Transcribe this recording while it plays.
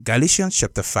Galatians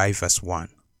chapter 5 verse 1.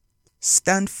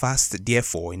 Stand fast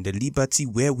therefore in the liberty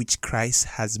wherewith Christ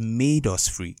has made us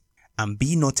free, and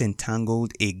be not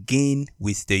entangled again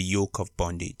with the yoke of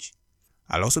bondage.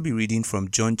 I'll also be reading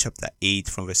from John chapter 8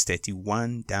 from verse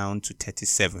 31 down to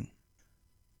 37.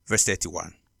 Verse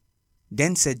 31.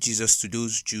 Then said Jesus to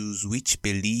those Jews which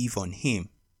believe on him,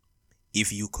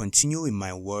 If you continue in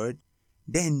my word,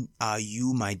 then are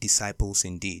you my disciples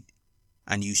indeed,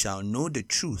 and you shall know the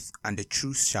truth, and the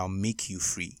truth shall make you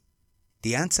free.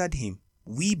 They answered him,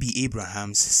 We be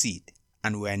Abraham's seed,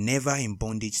 and were never in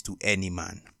bondage to any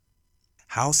man.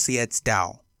 How sayest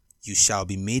thou, You shall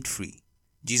be made free?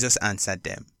 Jesus answered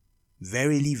them,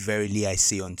 Verily, verily, I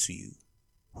say unto you,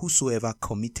 whosoever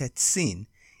committeth sin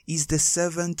is the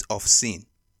servant of sin.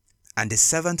 And the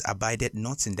servant abideth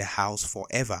not in the house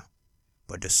forever,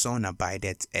 but the Son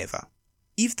abideth ever.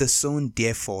 If the Son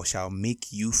therefore shall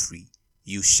make you free,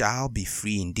 you shall be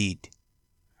free indeed.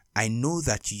 I know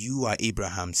that you are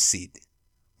Abraham's seed,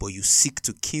 but you seek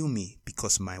to kill me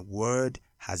because my word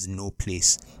has no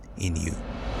place in you.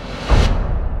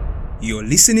 You're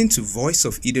listening to Voice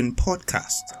of Eden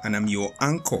podcast, and I'm your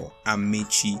anchor,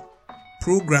 Amechi,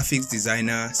 pro graphics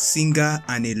designer, singer,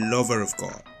 and a lover of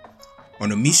God,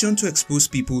 on a mission to expose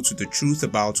people to the truth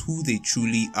about who they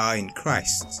truly are in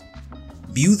Christ.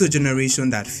 Build a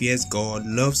generation that fears God,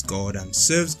 loves God, and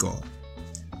serves God,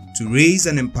 to raise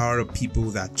and empower a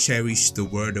people that cherish the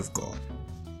Word of God.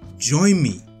 Join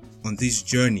me on this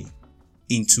journey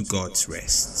into God's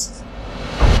rest.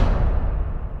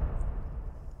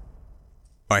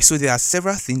 Alright, so there are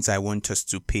several things I want us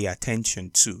to pay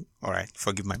attention to. Alright,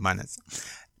 forgive my manners.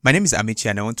 My name is Amici,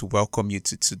 and I want to welcome you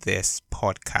to this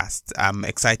podcast. I'm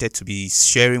excited to be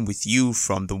sharing with you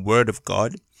from the Word of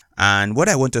God. And what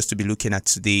I want us to be looking at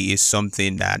today is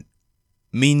something that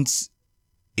means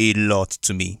a lot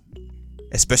to me,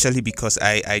 especially because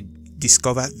I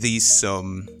discovered this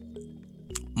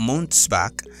months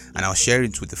back, and I'll share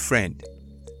it with a friend,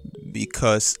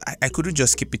 because I couldn't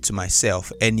just keep it to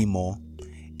myself anymore.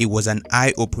 It was an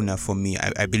eye-opener for me.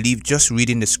 I believe just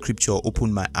reading the scripture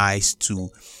opened my eyes to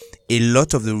a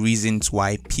lot of the reasons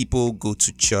why people go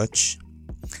to church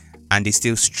and they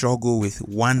still struggle with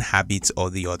one habit or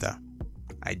the other.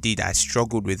 I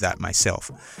struggled with that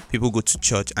myself. People go to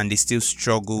church and they still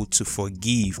struggle to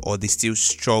forgive, or they still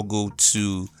struggle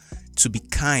to be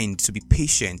kind, to be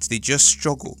patient. They just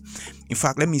struggle. In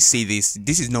fact, let me say this.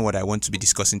 This is not what I want to be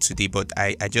discussing today, but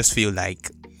I just feel like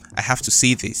I have to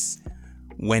say this.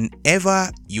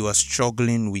 Whenever you are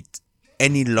struggling with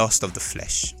any lust of the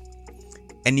flesh,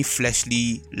 any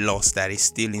fleshly lust that is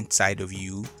still inside of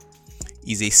you,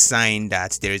 is a sign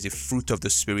that there is a fruit of the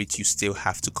Spirit you still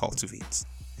have to cultivate.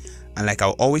 And like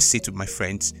I'll always say to my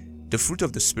friends, the fruit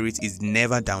of the Spirit is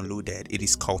never downloaded, it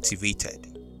is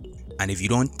cultivated. And if you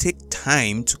don't take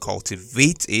time to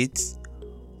cultivate it,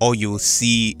 all you'll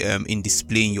see in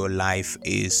display in your life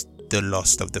is the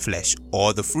lust of the flesh,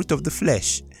 or the fruit of the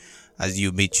flesh, as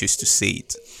you may choose to say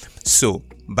it. So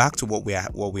back to what we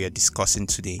are discussing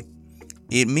today.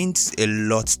 It means a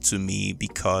lot to me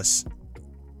because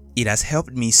it has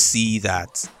helped me see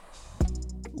that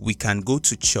we can go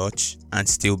to church and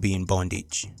still be in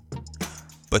bondage.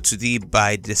 But today,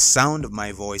 by the sound of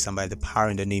my voice and by the power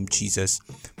in the name Jesus,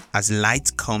 as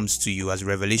light comes to you, as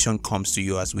revelation comes to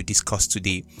you, as we discuss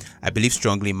today, I believe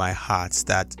strongly in my heart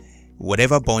that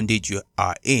whatever bondage you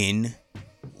are in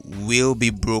will be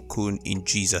broken in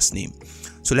Jesus' name.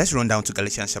 So let's run down to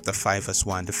Galatians chapter 5 verse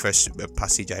 1, the first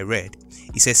passage I read.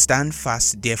 It says, Stand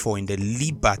fast therefore in the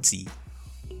liberty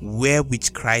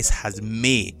wherewith Christ has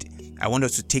made. I want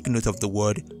us to take note of the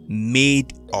word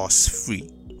made us free.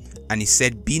 And he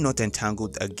said, Be not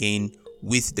entangled again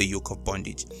with the yoke of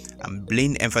bondage. I'm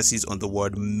laying emphasis on the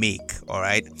word make.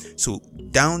 Alright, so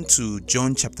down to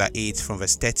John chapter 8 from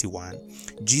verse 31,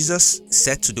 Jesus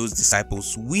said to those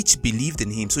disciples which believed in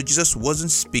him. So Jesus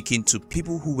wasn't speaking to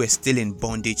people who were still in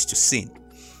bondage to sin.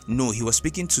 No, he was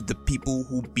speaking to the people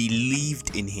who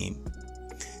believed in him.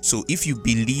 So if you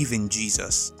believe in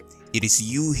Jesus, it is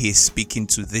you he is speaking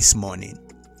to this morning.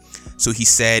 So he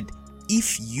said,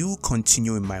 If you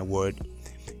continue in my word,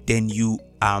 then you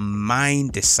are my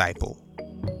disciple.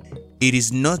 It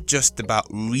is not just about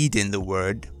reading the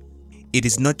word. It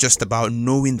is not just about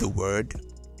knowing the word.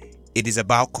 It is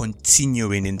about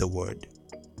continuing in the word.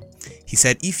 He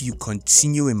said, If you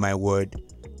continue in my word,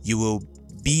 you will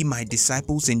be my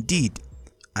disciples indeed.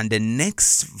 And the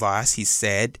next verse he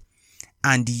said,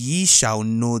 And ye shall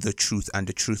know the truth, and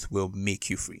the truth will make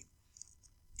you free.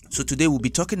 So today we'll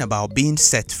be talking about being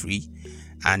set free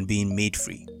and being made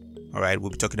free. All right,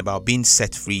 we'll be talking about being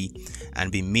set free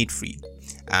and being made free.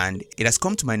 And it has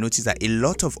come to my notice that a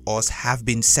lot of us have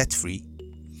been set free,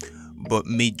 but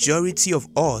majority of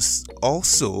us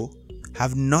also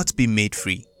have not been made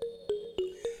free.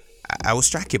 I will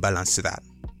strike a balance to that,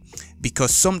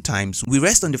 because sometimes we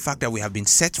rest on the fact that we have been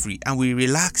set free and we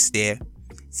relax there,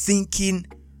 thinking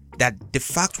that the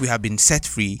fact we have been set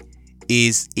free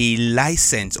is a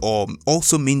license or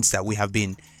also means that we have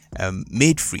been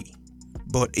made free.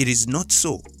 But it is not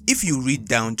so. If you read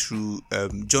down through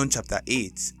John chapter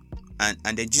 8,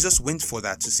 and then Jesus went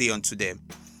further to say unto them,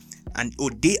 and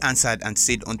they answered and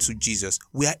said unto Jesus,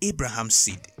 we are Abraham's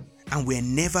seed, and we are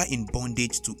never in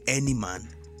bondage to any man.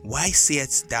 Why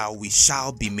sayest thou we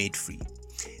shall be made free?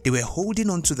 They were holding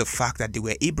on to the fact that they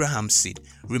were Abraham's seed.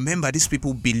 Remember, these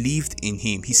people believed in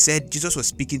him. He said Jesus was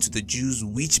speaking to the Jews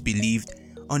which believed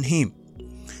on him.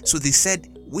 So they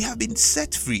said, we have been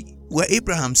set free. We're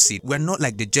Abraham's seed. We're not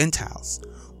like the Gentiles.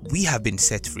 We have been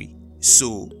set free.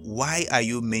 So why are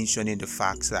you mentioning the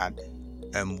fact that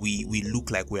we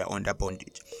look like we are under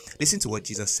bondage? Listen to what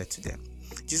Jesus said to them.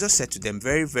 Jesus said to them,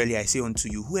 very verily I say unto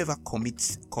you, whoever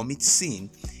commits sin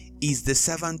is the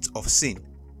servant of sin.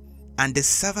 And the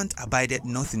servant abideth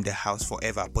not in the house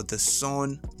forever, but the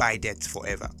Son abideth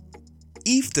forever.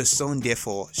 If the Son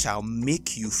therefore shall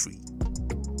make you free,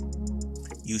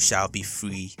 you shall be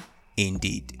free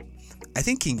indeed. I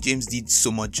think King James did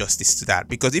so much justice to that,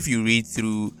 because if you read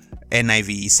through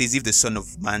NIV, it says, if the Son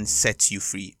of Man sets you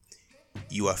free,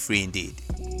 you are free indeed.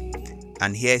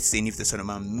 And here it's saying, if the Son of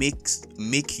Man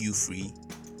make you free,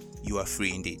 you are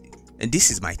free indeed. And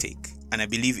this is my take, and I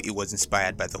believe it was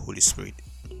inspired by the Holy Spirit.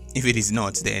 If it is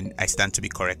not, then I stand to be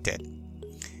corrected.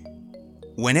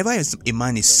 Whenever a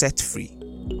man is set free,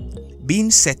 being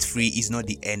set free is not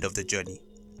the end of the journey.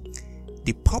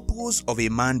 The purpose of a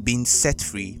man being set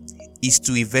free is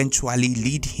to eventually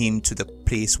lead him to the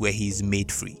place where he is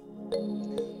made free.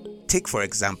 Take, for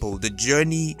example, the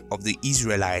journey of the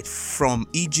Israelites from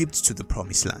Egypt to the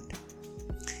Promised Land.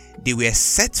 They were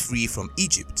set free from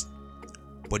Egypt,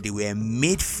 but they were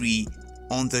made free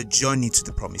on the journey to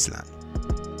the Promised Land.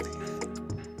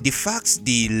 The fact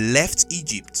they left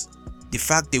Egypt, the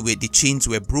fact the chains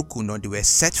were broken or they were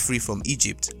set free from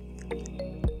Egypt,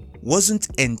 didn't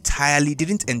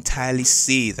entirely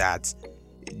say that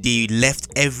they left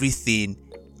everything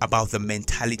about the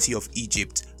mentality of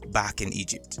Egypt back in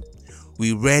Egypt.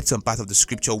 We read some part of the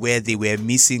scripture where they were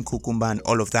missing cucumber and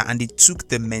all of that, and they took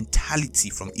the mentality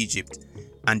from Egypt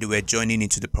and they were joining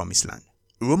into the Promised Land.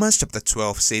 Romans chapter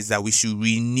 12 says that we should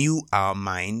renew our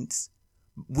minds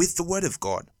with the word of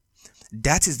God.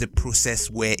 That is the process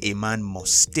where a man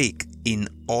must take in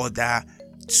order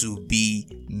to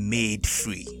be made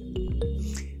free.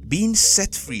 Being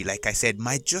set free, like I said,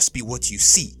 might just be what you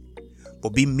see,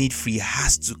 but being made free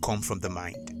has to come from the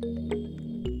mind.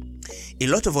 A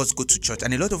lot of us go to church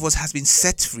and a lot of us has been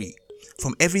set free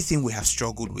from everything we have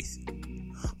struggled with.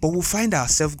 But we'll find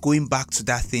ourselves going back to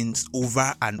that things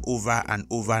over and over and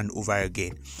over and over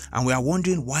again. And we are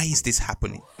wondering, why is this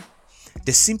happening?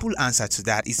 The simple answer to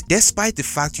that is, despite the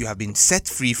fact you have been set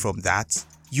free from that,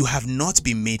 you have not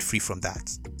been made free from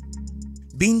that.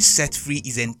 Being set free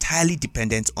is entirely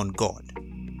dependent on God.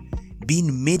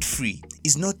 Being made free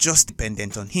is not just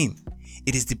dependent on Him.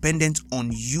 It is dependent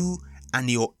on you and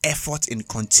your effort in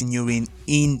continuing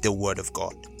in the Word of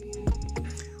God.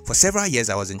 For several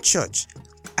years I was in church.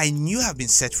 I knew I've been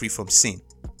set free from sin,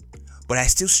 but I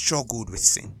still struggled with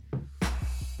sin.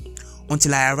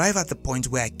 Until I arrived at the point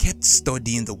where I kept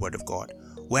studying the Word of God,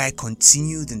 where I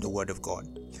continued in the Word of God,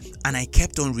 and I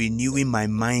kept on renewing my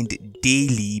mind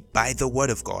daily by the Word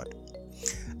of God.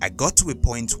 I got to a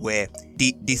point where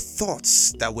the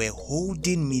thoughts that were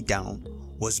holding me down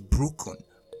was broken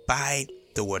by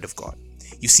the Word of God.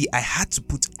 You see, I had to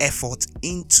put effort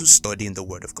into studying the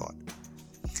Word of God.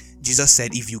 Jesus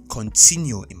said, if you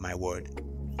continue in my Word.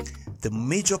 The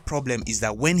major problem is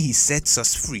that when He sets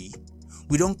us free,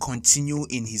 we don't continue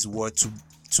in His Word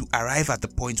to arrive at the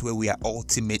point where we are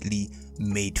ultimately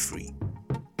made free.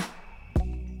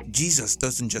 Jesus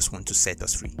doesn't just want to set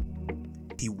us free.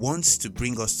 He wants to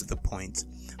bring us to the point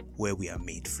where we are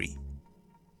made free.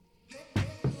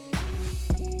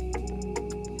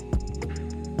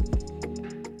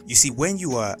 You see, when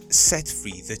you are set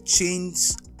free, the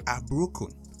chains are broken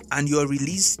and you are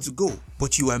released to go.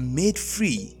 But you are made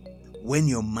free when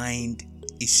your mind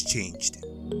is changed.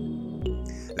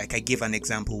 Like I gave an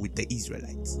example with the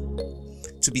Israelites.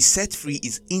 To be set free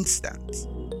is instant,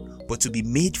 but to be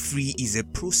made free is a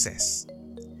process.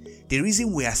 The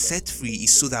reason we are set free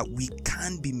is so that we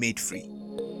can be made free.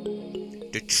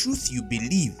 The truth you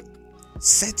believe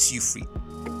sets you free,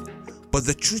 but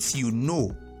the truth you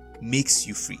know makes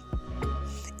you free.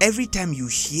 every time you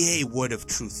hear a word of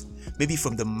truth, maybe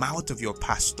from the mouth of your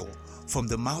pastor, from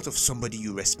the mouth of somebody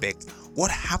you respect,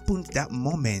 what happened that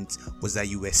moment was that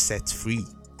you were set free.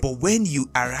 But when you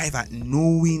arrive at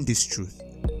knowing this truth,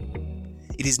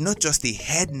 it is not just a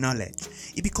head knowledge,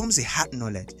 it becomes a heart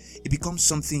knowledge. It becomes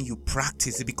something you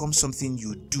practice, it becomes something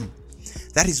you do.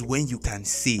 That is when you can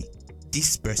say,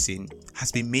 this person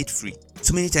has been made free.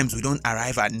 So many times we don't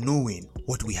arrive at knowing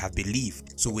what we have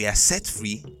believed. So we are set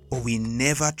free, but we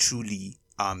never truly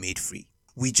are made free.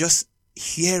 We just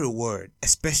hear a word,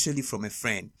 especially from a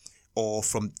friend or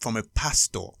from a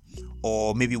pastor,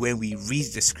 or maybe when we read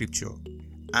the scripture,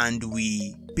 and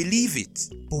we believe it,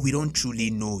 but we don't truly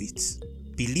know it.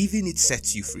 Believing it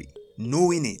sets you free.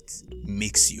 Knowing it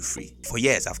makes you free. For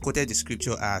years, I've quoted the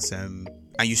scripture as, and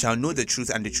you shall know the truth,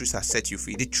 and the truth has set you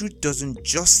free. The truth doesn't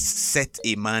just set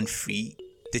a man free.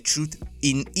 The truth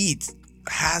in it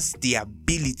has the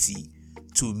ability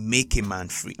to make a man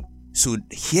free. So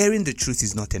hearing the truth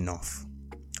is not enough.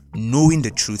 Knowing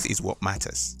the truth is what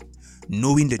matters.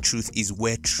 Knowing the truth is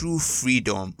where true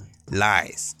freedom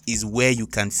lies, is where you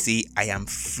can say, I am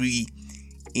free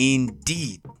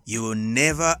indeed. You will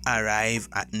never arrive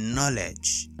at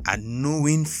knowledge and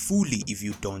knowing fully if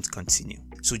you don't continue.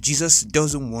 So Jesus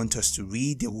doesn't want us to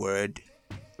read the word.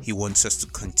 He wants us to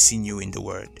continue in the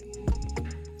word.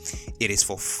 It is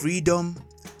for freedom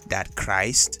that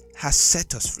Christ has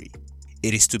set us free.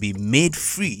 It is to be made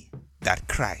free that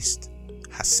Christ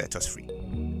has set us free.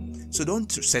 So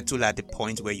don't settle at the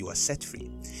point where you are set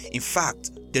free. In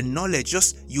fact, the knowledge,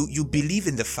 just you believe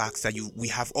in the fact that we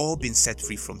have all been set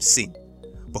free from sin.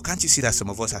 But can't you see that some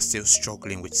of us are still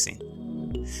struggling with sin?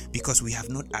 Because we have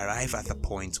not arrived at the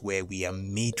point where we are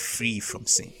made free from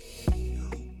sin.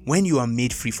 When you are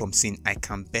made free from sin, I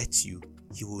can bet you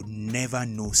will never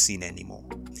know sin anymore.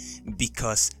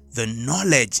 Because the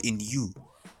knowledge in you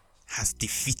has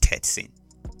defeated sin.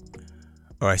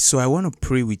 Alright, so I want to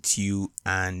pray with you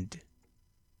and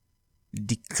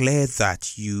declare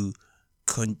that you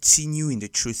continue in the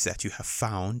truth that you have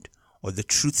found, or the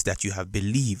truth that you have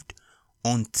believed,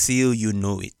 until you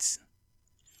know it.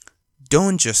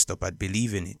 Don't just stop at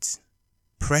believing it.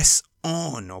 Press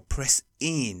on or press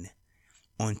in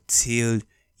until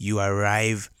you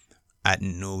arrive at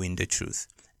knowing the truth.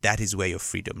 That is where your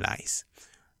freedom lies.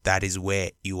 That is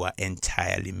where you are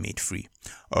entirely made free.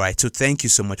 All right, so thank you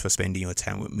so much for spending your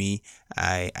time with me.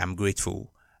 I am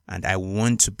grateful, and I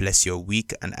want to bless your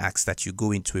week and ask that you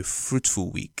go into a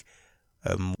fruitful week,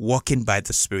 walking by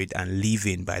the Spirit and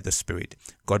living by the Spirit.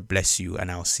 God bless you,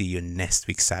 and I'll see you next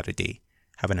week, Saturday.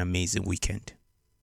 Have an amazing weekend.